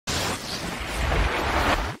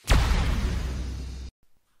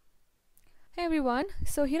Hey everyone,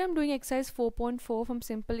 so here I'm doing exercise 4.4 from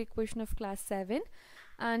simple equation of class 7,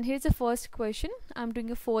 and here's the first question. I'm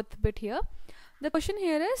doing a fourth bit here. The question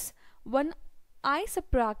here is, when I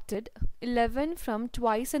subtracted 11 from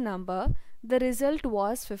twice a number, the result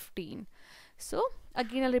was 15. So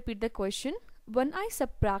again I'll repeat the question. When I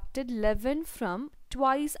subtracted 11 from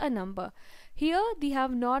twice a number, here they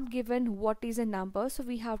have not given what is a number, so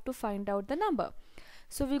we have to find out the number.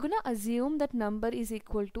 So we're gonna assume that number is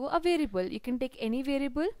equal to a variable. You can take any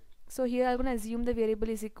variable. So here I'm gonna assume the variable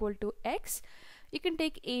is equal to x. You can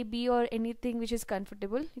take a, b, or anything which is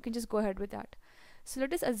comfortable. You can just go ahead with that. So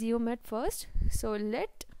let us assume it first. So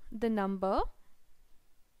let the number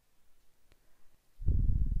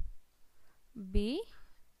be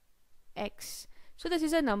x. So this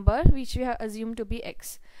is a number which we have assumed to be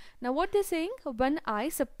x. Now what they're saying, when I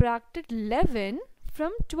subtracted 11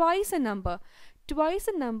 from twice a number. Twice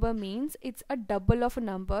a number means it's a double of a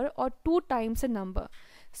number or 2 times a number.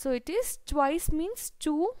 So it is twice means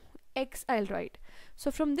 2x I'll write.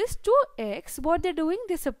 So from this 2x, what they're doing,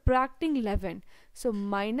 they're subtracting 11. So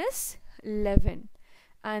minus 11.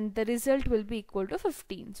 And the result will be equal to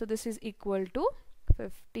 15. So this is equal to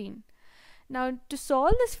 15. Now to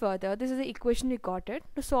solve this further, this is the equation we got it.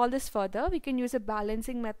 To solve this further, we can use a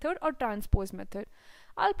balancing method or transpose method.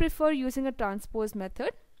 I'll prefer using a transpose method.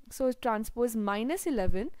 So transpose minus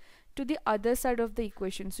 11 to the other side of the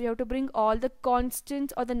equation. So you have to bring all the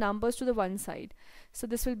constants or the numbers to the one side. So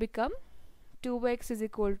this will become 2x is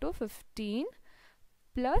equal to 15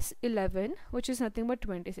 plus 11, which is nothing but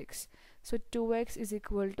 26. So 2x is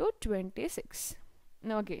equal to 26.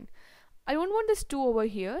 Now again, I don't want this 2 over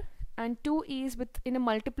here, and 2 is in a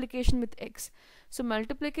multiplication with x. So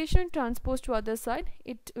multiplication transpose to other side,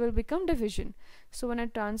 it will become division. So when I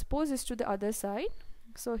transpose this to the other side,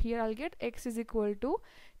 so here I'll get x is equal to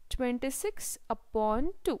 26 upon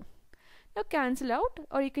 2. Now cancel out,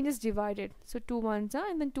 or you can just divide it. So 2 ones are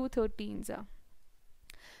and then 2 13s are.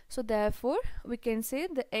 So therefore we can say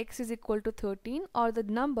the x is equal to 13, or the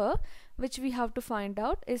number which we have to find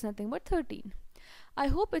out is nothing but 13. I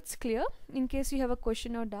hope it's clear. In case you have a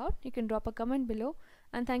question or doubt, you can drop a comment below,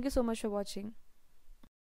 and thank you so much for watching.